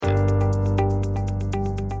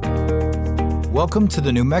Welcome to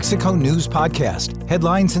the New Mexico News Podcast,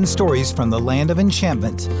 headlines and stories from the land of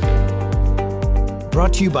enchantment.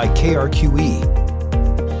 Brought to you by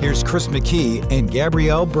KRQE. Here's Chris McKee and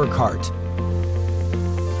Gabrielle Burkhart.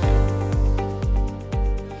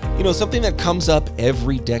 You know, something that comes up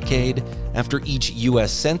every decade after each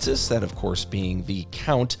U.S. Census, that of course being the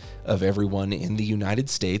count of everyone in the United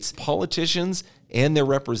States, politicians and their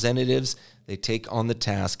representatives, they take on the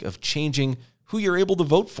task of changing who you're able to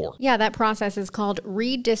vote for. Yeah, that process is called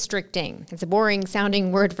redistricting. It's a boring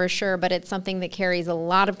sounding word for sure, but it's something that carries a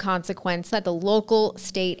lot of consequence at the local,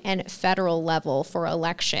 state, and federal level for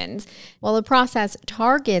elections. While the process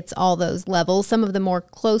targets all those levels, some of the more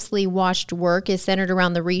closely watched work is centered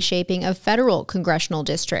around the reshaping of federal congressional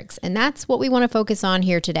districts, and that's what we want to focus on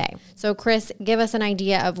here today. So Chris, give us an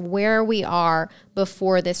idea of where we are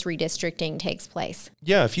before this redistricting takes place.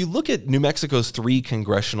 Yeah, if you look at New Mexico's 3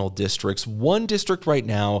 congressional districts, one district right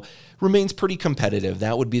now remains pretty competitive.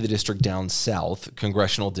 That would be the district down south,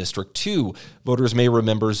 Congressional District 2. Voters may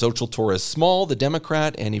remember Xochitl Torres Small, the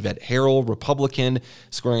Democrat, and Yvette Herrell, Republican,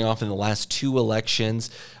 squaring off in the last 2 elections.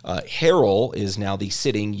 Herrell is now the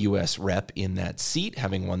sitting U.S. rep in that seat,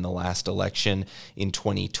 having won the last election in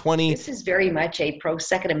 2020. This is very much a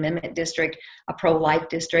pro-Second Amendment district, a pro-life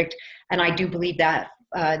district, and I do believe that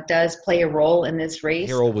does play a role in this race.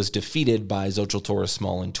 Herrell was defeated by Xochitl Torres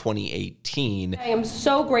Small in 2018. I am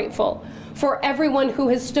so grateful for everyone who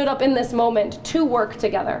has stood up in this moment to work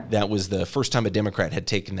together. That was the first time a Democrat had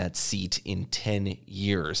taken that seat in 10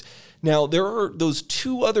 years. Now, there are those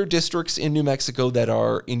 2 other districts in New Mexico that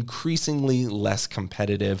are increasingly less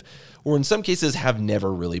competitive, or in some cases have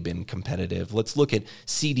never really been competitive. Let's look at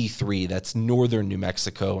CD3, that's northern New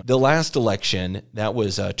Mexico. The last election, that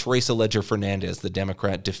was Teresa Leger Fernandez, the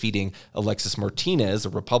Democrat, defeating Alexis Martinez, a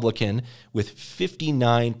Republican, with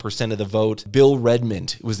 59% of the vote. Bill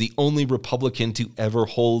Redmond was the only Republican to ever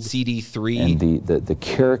hold CD3. And the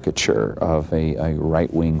caricature of a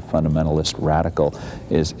right-wing fundamentalist radical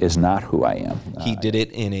is not who I am. He did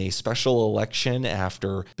it in a special election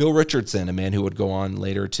after Bill Richardson, a man who would go on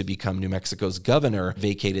later to become New Mexico's governor,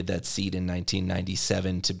 vacated that seat in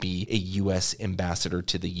 1997 to be a U.S. ambassador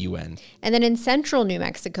to the UN. And then in central New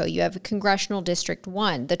Mexico, you have Congressional District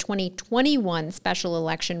 1. The 2021 special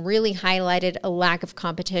election really highlighted a lack of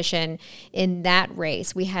competition in that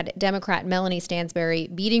race. We had Democrat Melanie Stansbury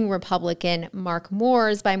beating Republican Mark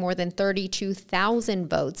Moores by more than 32,000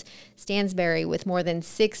 votes. Stansbury with more than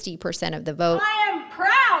 60% of the vote. I am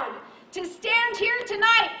proud to stand here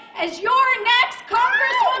tonight as your next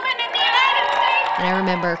Congresswoman in the United States. And I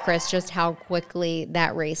remember, Chris, just how quickly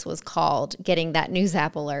that race was called, getting that news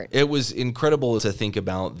app alert. It was incredible to think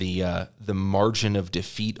about the margin of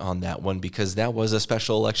defeat on that one, because that was a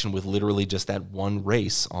special election with literally just that one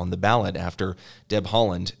race on the ballot after Deb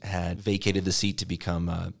Haaland had vacated the seat to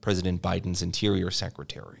become President Biden's Interior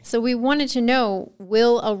Secretary. So we wanted to know,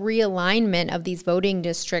 will a realignment of these voting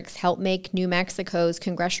districts help make New Mexico's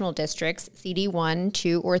congressional districts, CD1,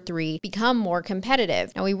 2, or 3, become more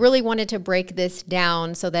competitive? Now, we really wanted to break this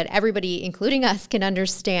down so that everybody, including us, can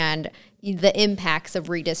understand the impacts of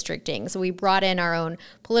redistricting. So we brought in our own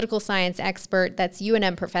political science expert, that's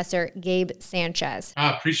UNM professor Gabe Sanchez.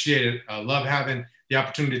 I appreciate it. I love having the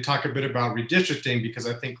opportunity to talk a bit about redistricting, because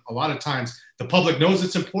I think a lot of times the public knows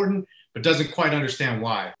it's important, but doesn't quite understand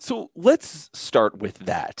why. So let's start with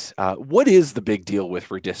that. What is the big deal with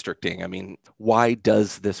redistricting? I mean, why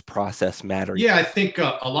does this process matter? Yeah, I think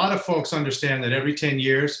a lot of folks understand that every 10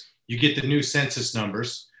 years, you get the new census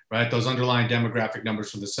numbers, right? Those underlying demographic numbers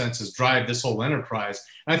from the census drive this whole enterprise.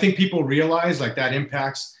 And I think people realize like that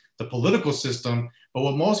impacts the political system. But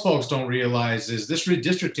what most folks don't realize is this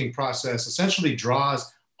redistricting process essentially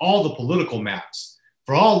draws all the political maps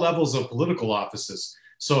for all levels of political offices.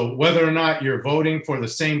 So whether or not you're voting for the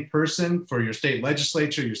same person for your state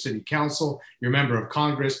legislature, your city council, your member of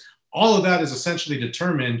Congress, all of that is essentially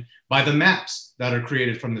determined by the maps that are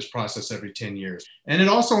created from this process every 10 years. And it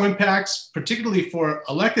also impacts, particularly for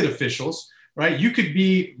elected officials, right? You could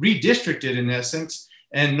be redistricted in essence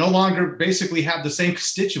and no longer basically have the same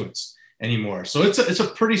constituents anymore. So it's a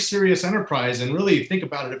pretty serious enterprise. And really think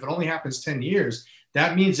about it, if it only happens 10 years,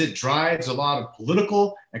 that means it drives a lot of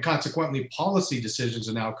political and consequently policy decisions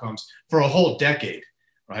and outcomes for a whole decade,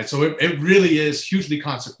 right? So it really is hugely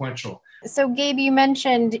consequential. So Gabe, you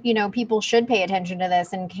mentioned, people should pay attention to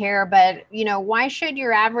this and care, but, why should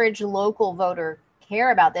your average local voter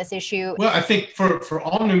care about this issue? Well, I think for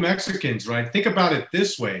all New Mexicans, right, think about it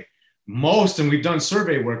this way. And we've done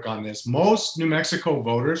survey work on this, most New Mexico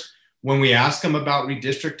voters, when we ask them about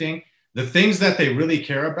redistricting, the things that they really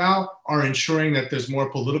care about are ensuring that there's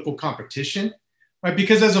more political competition right?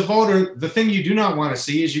 Because as a voter, the thing you do not want to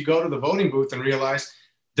see is you go to the voting booth and realize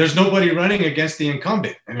there's nobody running against the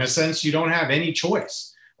incumbent. In a sense, you don't have any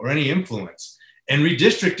choice or any influence. And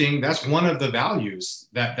redistricting, that's one of the values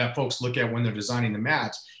that folks look at when they're designing the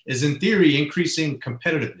maps, is in theory increasing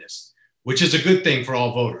competitiveness, which is a good thing for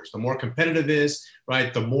all voters. The more competitive is,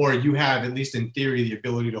 right, the more you have, at least in theory, the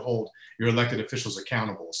ability to hold your elected officials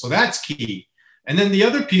accountable. So that's key. And then the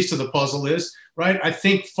other piece of the puzzle is, right, I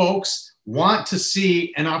think folks want to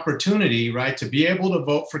see an opportunity, right, to be able to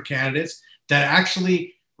vote for candidates that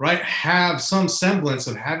actually, right, have some semblance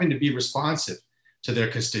of having to be responsive to their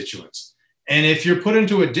constituents. And if you're put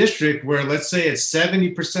into a district where, let's say, it's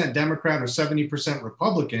 70% Democrat or 70%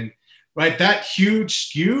 Republican, right, that huge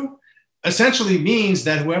skew essentially means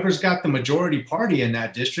that whoever's got the majority party in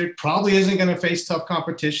that district probably isn't going to face tough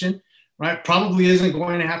competition, right? Probably isn't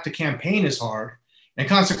going to have to campaign as hard. And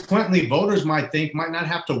consequently, voters might not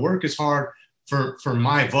have to work as hard for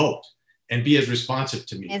my vote and be as responsive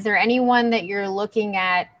to me. Is there anyone that you're looking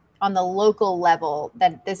at on the local level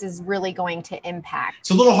that this is really going to impact?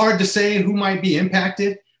 It's a little hard to say who might be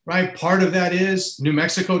impacted, right? Part of that is New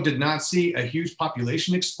Mexico did not see a huge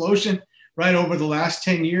population explosion, right, over the last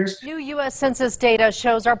 10 years. New U.S. Census data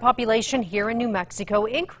shows our population here in New Mexico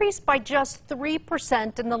increased by just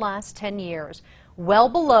 3% in the last 10 years, well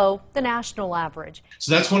below the national average.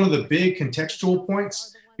 So that's one of the big contextual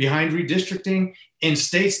points behind redistricting. In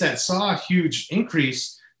states that saw a huge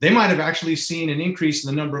increase, they might have actually seen an increase in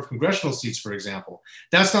the number of congressional seats, for example.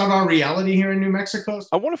 That's not our reality here in New Mexico.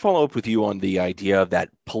 I want to follow up with you on the idea of that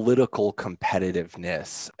political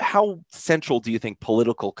competitiveness. How central do you think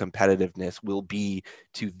political competitiveness will be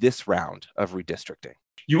to this round of redistricting?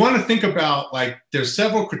 You want to think about, like, there's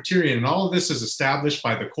several criteria, and all of this is established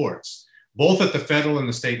by the courts, both at the federal and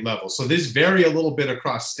the state level. So these vary a little bit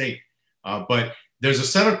across state, but there's a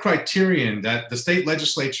set of criterion that the state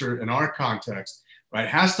legislature, in our context, right,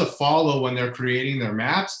 has to follow when they're creating their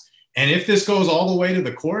maps. And if this goes all the way to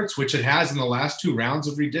the courts, which it has in the last two rounds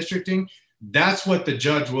of redistricting, that's what the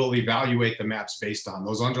judge will evaluate the maps based on,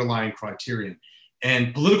 those underlying criterion.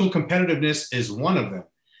 And political competitiveness is one of them,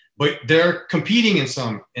 but they're competing in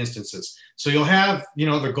some instances. So you'll have,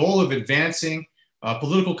 the goal of advancing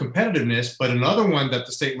political competitiveness, but another one that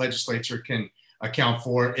the state legislature can account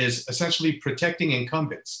for is essentially protecting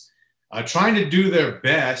incumbents, trying to do their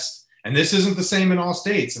best. And this isn't the same in all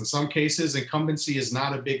states. In some cases, incumbency is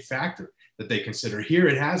not a big factor that they consider. Here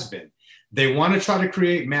it has been. They want to try to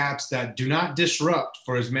create maps that do not disrupt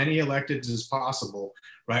for as many electeds as possible,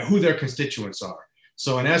 right, who their constituents are.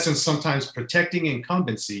 So in essence, sometimes protecting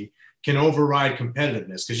incumbency can override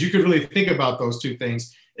competitiveness, because you could really think about those two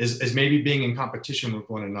things as maybe being in competition with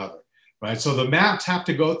one another, right? So the maps have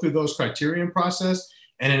to go through those criterion process.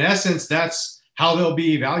 And in essence, that's how they'll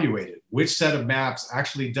be evaluated, which set of maps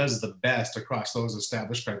actually does the best across those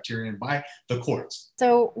established criterion by the courts.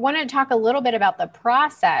 So want to talk a little bit about the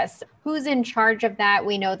process. Who's in charge of that?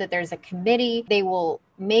 We know that there's a committee. They will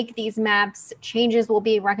make these maps. Changes will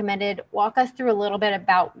be recommended. Walk us through a little bit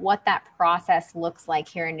about what that process looks like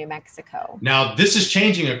here in New Mexico. Now, this is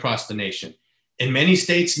changing across the nation. In many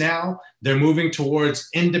states now, they're moving towards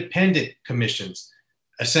independent commissions,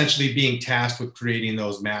 essentially being tasked with creating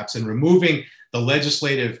those maps and removing the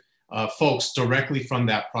legislative folks directly from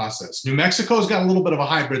that process. New Mexico's got a little bit of a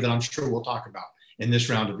hybrid that I'm sure we'll talk about in this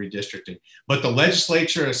round of redistricting. But the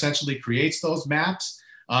legislature essentially creates those maps.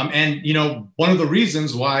 And one of the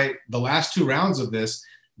reasons why the last two rounds of this,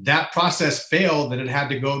 that process failed, and it had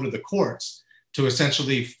to go to the courts to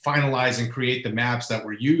essentially finalize and create the maps that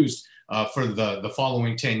were used for the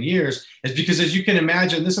following 10 years, is because, as you can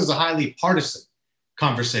imagine, this is a highly partisan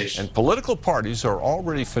conversation. And political parties are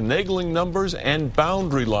already finagling numbers and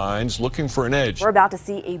boundary lines, looking for an edge. We're about to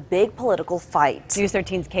see a big political fight. News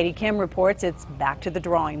 13's Katie Kim reports it's back to the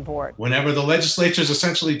drawing board. Whenever the legislature is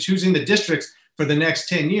essentially choosing the districts for the next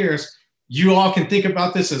 10 years, you all can think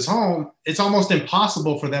about this as home. It's almost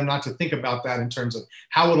impossible for them not to think about that in terms of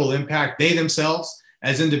how it'll impact they themselves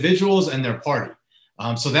as individuals and their party.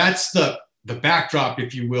 So that's the backdrop,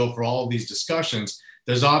 if you will, for all of these discussions.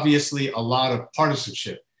 There's obviously a lot of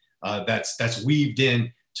partisanship that's weaved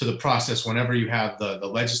in to the process whenever you have the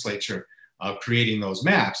legislature creating those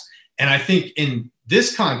maps. And I think in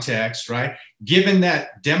this context, right, given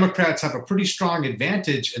that Democrats have a pretty strong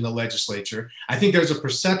advantage in the legislature, I think there's a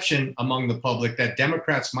perception among the public that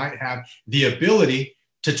Democrats might have the ability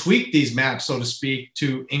to tweak these maps, so to speak,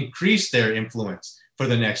 to increase their influence for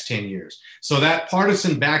the next 10 years. So that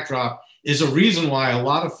partisan backdrop is a reason why a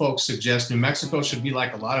lot of folks suggest New Mexico should be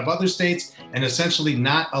like a lot of other states and essentially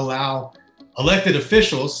not allow elected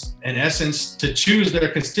officials, in essence, to choose their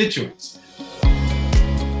constituents.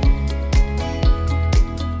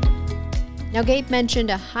 Now, Gabe mentioned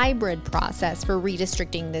a hybrid process for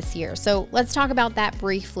redistricting this year, so let's talk about that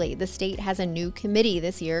briefly. The state has a new committee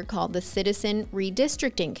this year called the Citizen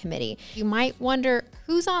Redistricting Committee. You might wonder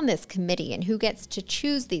who's on this committee and who gets to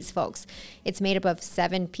choose these folks. It's made up of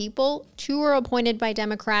 7 people. 2 are appointed by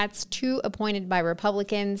Democrats, 2 appointed by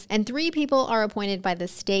Republicans, and 3 people are appointed by the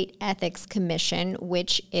State Ethics Commission,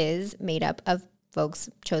 which is made up of folks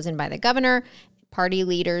chosen by the governor, party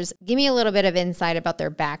leaders. Give me a little bit of insight about their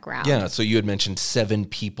background. Yeah, so you had mentioned 7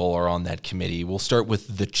 people are on that committee. We'll start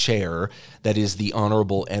with the chair, that is the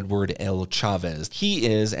Honorable Edward L. Chavez.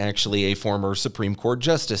 He is actually a former Supreme Court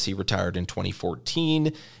justice. He retired in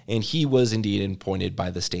 2014, and he was indeed appointed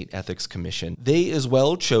by the State Ethics Commission. They as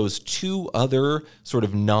well chose 2 other sort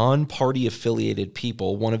of non-party affiliated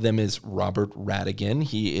people. One of them is Robert Radigan.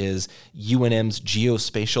 He is UNM's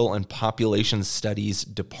Geospatial and Population Studies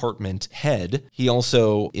Department head. He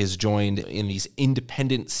also is joined in these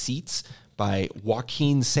independent seats by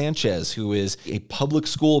Joaquin Sanchez, who is a public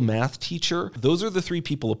school math teacher. Those are the 3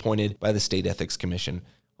 people appointed by the State Ethics Commission.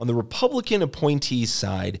 On the Republican appointees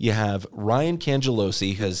side, you have Ryan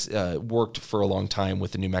Cangelosi, who has worked for a long time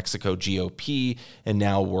with the New Mexico GOP and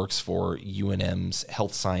now works for UNM's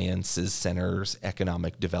Health Sciences Center's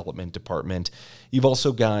Economic Development Department. You've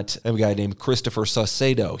also got a guy named Christopher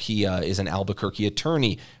Saucedo. He is an Albuquerque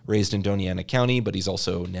attorney raised in Doña Ana County, but he's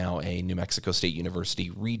also now a New Mexico State University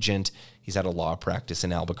regent. He's had a law practice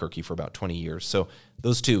in Albuquerque for about 20 years. So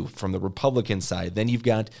those 2 from the Republican side. Then you've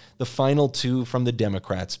got the final 2 from the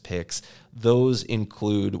Democrats' picks. Those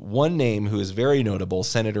include one name who is very notable,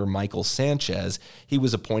 Senator Michael Sanchez. He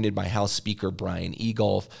was appointed by House Speaker Brian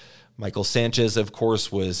Egolf. Michael Sanchez, of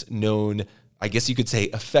course, was known, I guess you could say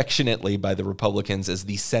affectionately by the Republicans as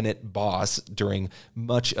the Senate boss during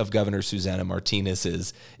much of Governor Susana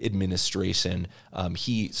Martinez's administration.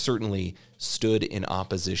 He certainly stood in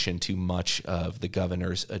opposition to much of the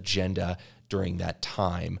governor's agenda during that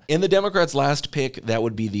time. In the Democrats' last pick, that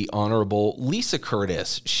would be the Honorable Lisa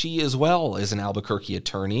Curtis. She as well is an Albuquerque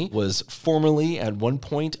attorney, was formerly at one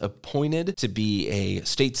point appointed to be a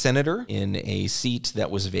state senator in a seat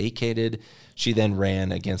that was vacated. She then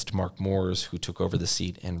ran against Mark Moores, who took over the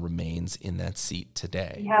seat and remains in that seat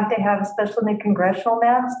today. You have to have special needs congressional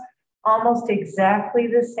maps, almost exactly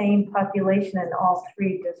the same population in all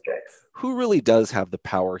 3 districts. Who really does have the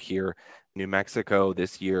power here? New Mexico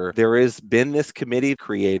this year, there has been this committee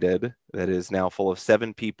created that is now full of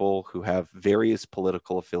 7 people who have various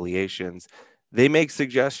political affiliations. They make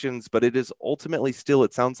suggestions, but it is ultimately still,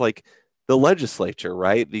 it sounds like the legislature,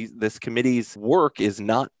 right? This committee's work is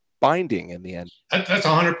not binding in the end. That's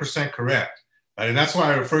 100% correct. Right? And that's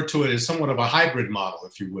why I refer to it as somewhat of a hybrid model,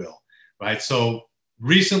 if you will. Right? So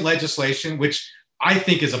recent legislation, which I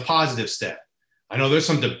think is a positive step. I know there's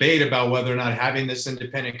some debate about whether or not having this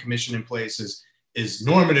independent commission in place is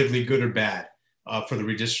normatively good or bad for the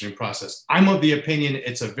redistricting process. I'm of the opinion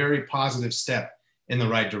it's a very positive step in the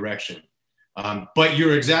right direction. But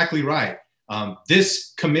you're exactly right.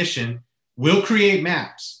 This commission will create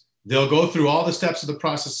maps. They'll go through all the steps of the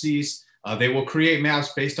processes. They will create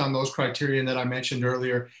maps based on those criteria that I mentioned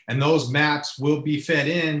earlier. And those maps will be fed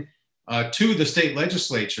in to the state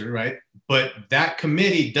legislature, right? But that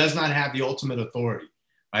committee does not have the ultimate authority.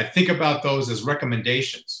 I think about those as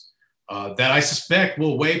recommendations that I suspect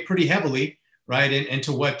will weigh pretty heavily, right,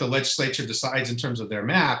 into what the legislature decides in terms of their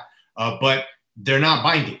map, but they're not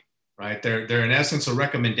binding, right? They're in essence a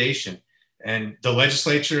recommendation. And the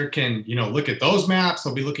legislature can, look at those maps.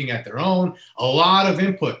 They'll be looking at their own. A lot of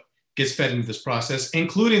input gets fed into this process,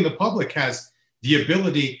 including the public has the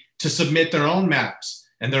ability to submit their own maps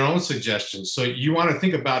and their own suggestions. So you want to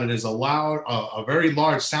think about it as a very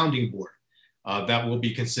large sounding board that will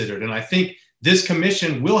be considered. And I think this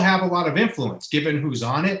commission will have a lot of influence given who's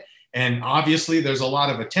on it. And obviously there's a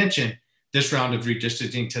lot of attention this round of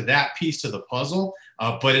redistricting to that piece of the puzzle,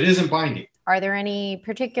 but it isn't binding. Are there any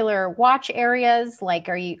particular watch areas? Like,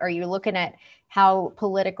 are you looking at how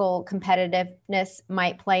political competitiveness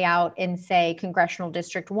might play out in, say, Congressional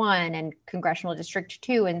District 1 and Congressional District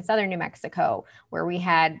 2 in southern New Mexico, where we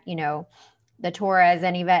had, the Torres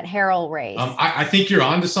and Yvette Harrell race? I think you're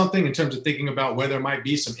onto something in terms of thinking about where there might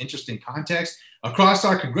be some interesting context. Across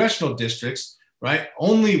our congressional districts, right,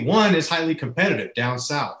 only one is highly competitive down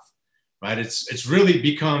south, right? It's really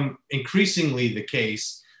become increasingly the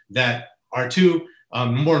case that our 2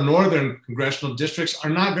 more northern congressional districts are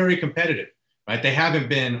not very competitive. Right? They haven't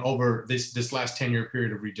been over this last 10-year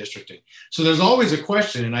period of redistricting. So there's always a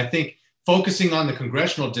question. And I think focusing on the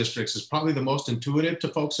congressional districts is probably the most intuitive to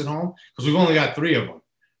folks at home because we've only got 3 of them,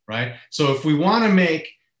 right? So if we want to make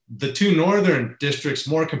the 2 northern districts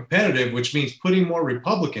more competitive, which means putting more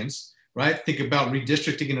Republicans, right? Think about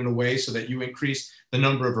redistricting it in a way so that you increase the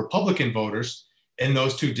number of Republican voters in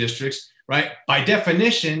those two districts, right? By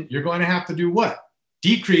definition, you're going to have to do what?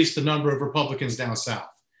 Decrease the number of Republicans down south,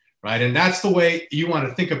 right? And that's the way you want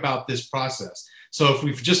to think about this process. So if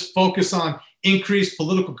we just focus on increased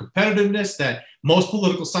political competitiveness that most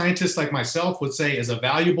political scientists like myself would say is a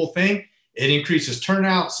valuable thing, it increases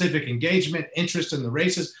turnout, civic engagement, interest in the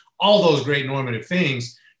races, all those great normative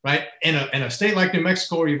things, right? In a state like New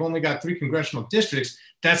Mexico, where you've only got 3 congressional districts,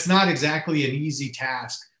 that's not exactly an easy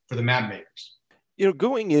task for the map makers. You know,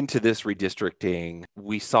 going into this redistricting,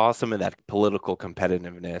 we saw some of that political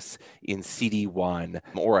competitiveness in CD1,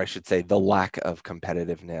 or I should say the lack of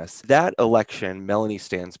competitiveness. That election, Melanie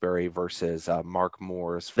Stansbury versus Mark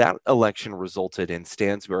Moores, that election resulted in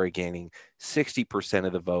Stansbury gaining 60%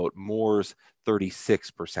 of the vote, Moores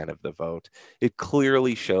 36% of the vote. It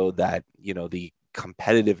clearly showed that, you know, the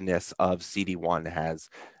competitiveness of CD1 has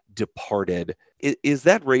departed. Is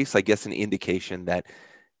that race, I guess, an indication that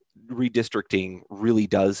redistricting really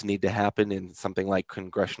does need to happen in something like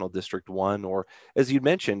Congressional District 1? Or, as you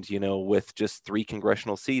mentioned, you know, with just 3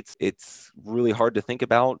 congressional seats, it's really hard to think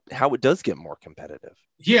about how it does get more competitive.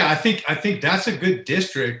 Yeah, I think that's a good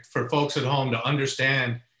district for folks at home to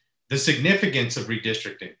understand the significance of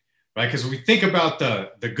redistricting, right? Because we think about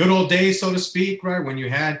the good old days, so to speak, right? When you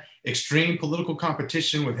had extreme political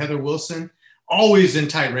competition with Heather Wilson, always in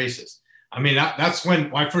tight races. I mean, that's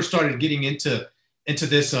when I first started getting into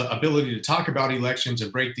this ability to talk about elections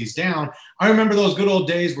and break these down. I remember those good old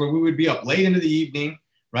days where we would be up late into the evening,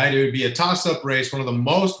 right? It would be a toss-up race, one of the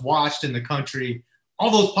most watched in the country,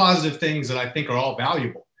 all those positive things that I think are all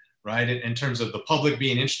valuable, right? In terms of the public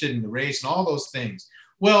being interested in the race and all those things.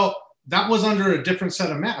 Well, that was under a different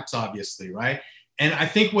set of maps, obviously, right? And I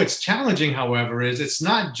think what's challenging, however, is it's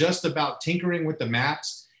not just about tinkering with the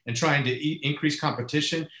maps and trying to increase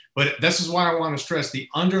competition, but this is why I want to stress the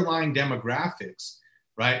underlying demographics,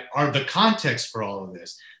 right, are the context for all of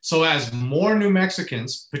this. So as more New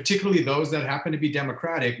Mexicans, particularly those that happen to be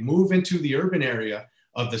Democratic, move into the urban area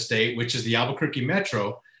of the state, which is the Albuquerque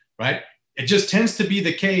metro, right, it just tends to be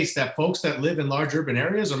the case that folks that live in large urban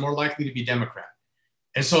areas are more likely to be Democrat.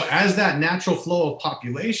 And so as that natural flow of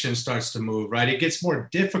population starts to move, right, it gets more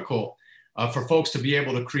difficult for folks to be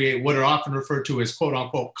able to create what are often referred to as quote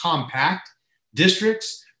unquote compact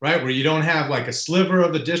districts, right? Where you don't have like a sliver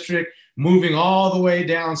of the district moving all the way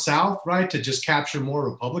down south, right? To just capture more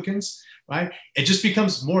Republicans, right? It just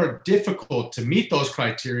becomes more difficult to meet those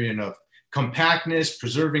criterion of compactness,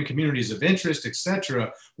 preserving communities of interest, et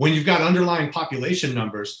cetera, when you've got underlying population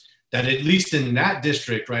numbers that, at least in that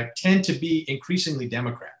district, right, tend to be increasingly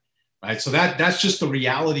Democrat, right? So that's just the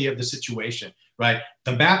reality of the situation, right?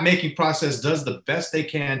 The map making process does the best they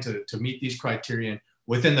can to meet these criterion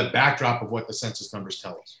within the backdrop of what the census numbers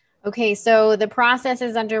tell us. Okay, so the process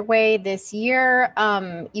is underway this year.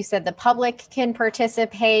 You said the public can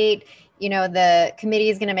participate. You know, the committee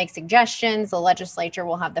is going to make suggestions. The legislature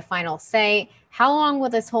will have the final say. How long will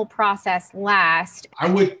this whole process last? I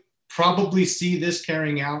would probably see this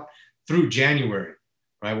carrying out through January,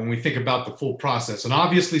 right? When we think about the full process. And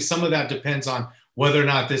obviously some of that depends on whether or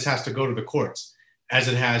not this has to go to the courts, as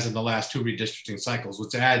it has in the last 2 redistricting cycles,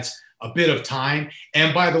 which adds a bit of time.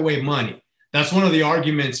 And by the way, money. That's one of the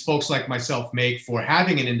arguments folks like myself make for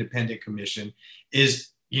having an independent commission is,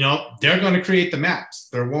 you know, they're going to create the maps.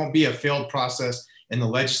 There won't be a failed process in the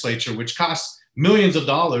legislature, which costs millions of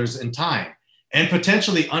dollars in time and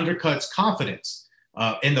potentially undercuts confidence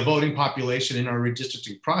in the voting population in our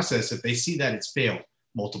redistricting process if they see that it's failed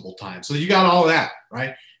multiple times. So you got all that,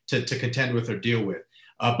 right, to contend with or deal with.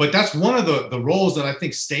 But that's one of the roles that I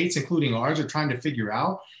think states, including ours, are trying to figure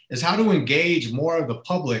out is how to engage more of the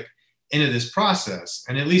public into this process.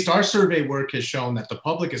 And at least our survey work has shown that the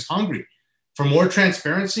public is hungry for more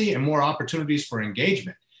transparency and more opportunities for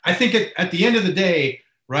engagement. I think at the end of the day,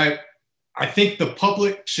 right, I think the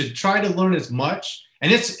public should try to learn as much.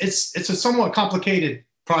 And it's a somewhat complicated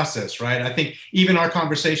process, right? I think even our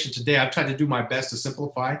conversation today, I've tried to do my best to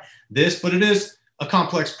simplify this, but it is a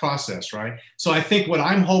complex process, right? So I think what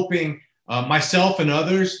I'm hoping myself and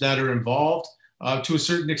others that are involved to a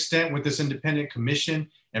certain extent with this independent commission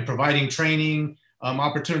and providing training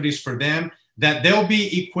opportunities for them, that they'll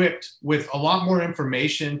be equipped with a lot more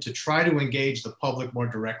information to try to engage the public more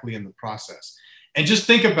directly in the process. And just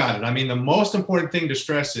think about it. I mean, the most important thing to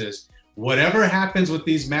stress is whatever happens with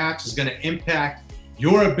these maps is going to impact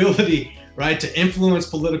your ability, right, to influence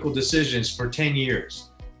political decisions for 10 years.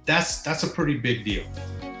 That's a pretty big deal.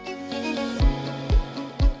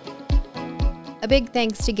 A big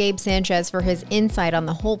thanks to Gabe Sanchez for his insight on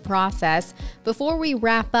the whole process. Before we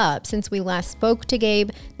wrap up, since we last spoke to Gabe,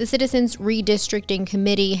 the Citizens Redistricting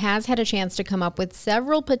Committee has had a chance to come up with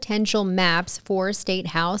several potential maps for state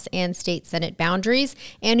house and state senate boundaries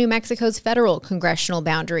and New Mexico's federal congressional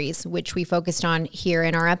boundaries, which we focused on here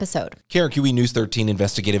in our episode. KRQE News 13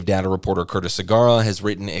 investigative data reporter Curtis Segarra has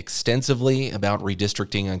written extensively about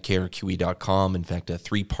redistricting on KRQE.com. In fact, a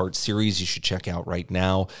 3-part series you should check out right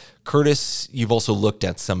now. Curtis, you've also looked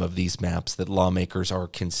at some of these maps that lawmakers are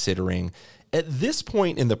considering. At this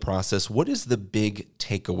point in the process, what is the big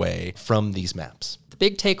takeaway from these maps? The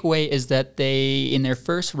big takeaway is that they, in their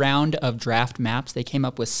first round of draft maps, they came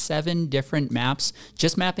up with 7 different maps,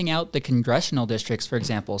 just mapping out the congressional districts, for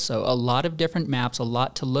example. So a lot of different maps, a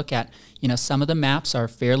lot to look at. You know, some of the maps are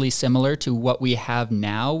fairly similar to what we have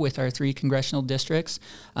now with our 3 congressional districts,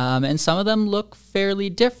 and some of them look fairly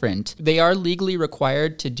different. They are legally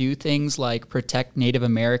required to do things like protect Native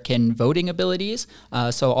American voting abilities,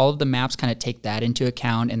 so all of the maps kind of take that into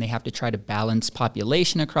account, and they have to try to balance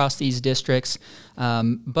population across these districts.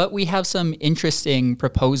 But we have some interesting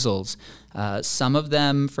proposals. Some of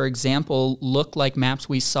them, for example, look like maps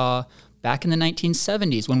we saw back in the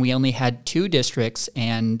 1970s when we only had 2 districts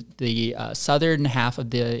and the southern half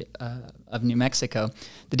of New Mexico.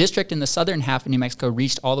 The district in the southern half of New Mexico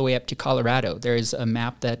reached all the way up to Colorado. There's a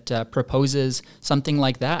map that proposes something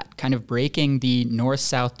like that, kind of breaking the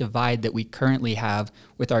north-south divide that we currently have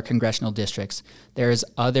with our congressional districts. There's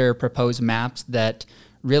other proposed maps that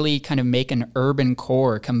really kind of make an urban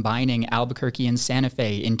core combining Albuquerque and Santa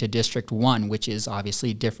Fe into District 1, which is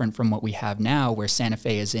obviously different from what we have now, where Santa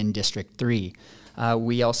Fe is in District 3.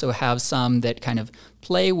 We also have some that kind of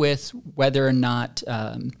play with whether or not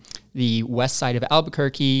the west side of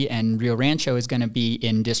Albuquerque and Rio Rancho is going to be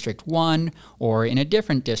in District 1 or in a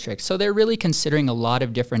different district. So they're really considering a lot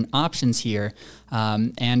of different options here.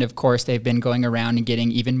 And of course, they've been going around and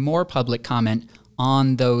getting even more public comment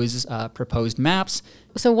on those proposed maps.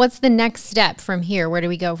 So what's the next step from here? Where do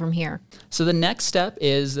we go from here? So the next step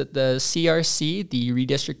is that the CRC, the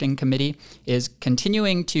Redistricting Committee, is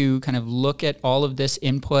continuing to kind of look at all of this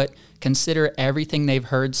input, consider everything they've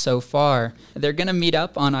heard so far. They're going to meet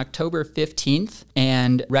up on October 15th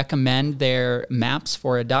and recommend their maps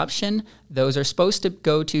for adoption. Those are supposed to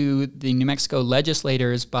go to the New Mexico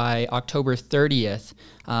legislators by October 30th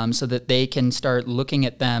so that they can start looking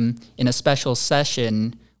at them in a special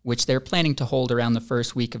session, which they're planning to hold around the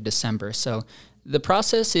first week of December. So the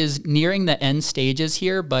process is nearing the end stages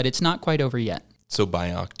here, but it's not quite over yet. So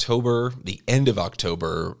by October, the end of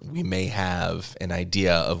October, we may have an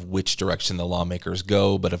idea of which direction the lawmakers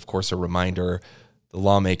go. But of course, a reminder, the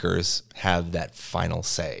lawmakers have that final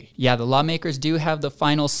say. Yeah, the lawmakers do have the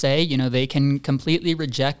final say. You know, they can completely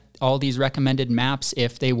reject all these recommended maps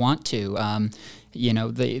if they want to.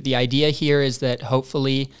 The idea here is that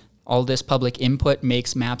hopefully all this public input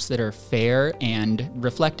makes maps that are fair and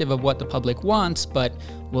reflective of what the public wants, but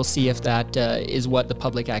we'll see if that is what the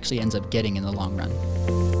public actually ends up getting in the long run.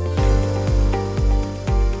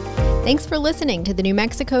 Thanks for listening to the New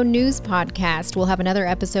Mexico News Podcast. We'll have another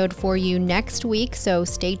episode for you next week, so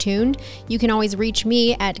stay tuned. You can always reach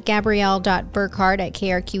me at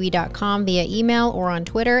gabrielle.burkhart@krqe.com via email or on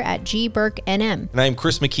Twitter at gburknm. And I'm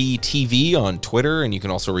Chris McKee TV on Twitter, and you can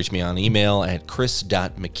also reach me on email at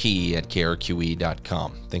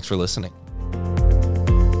chris.mckee@krqe.com. Thanks for listening.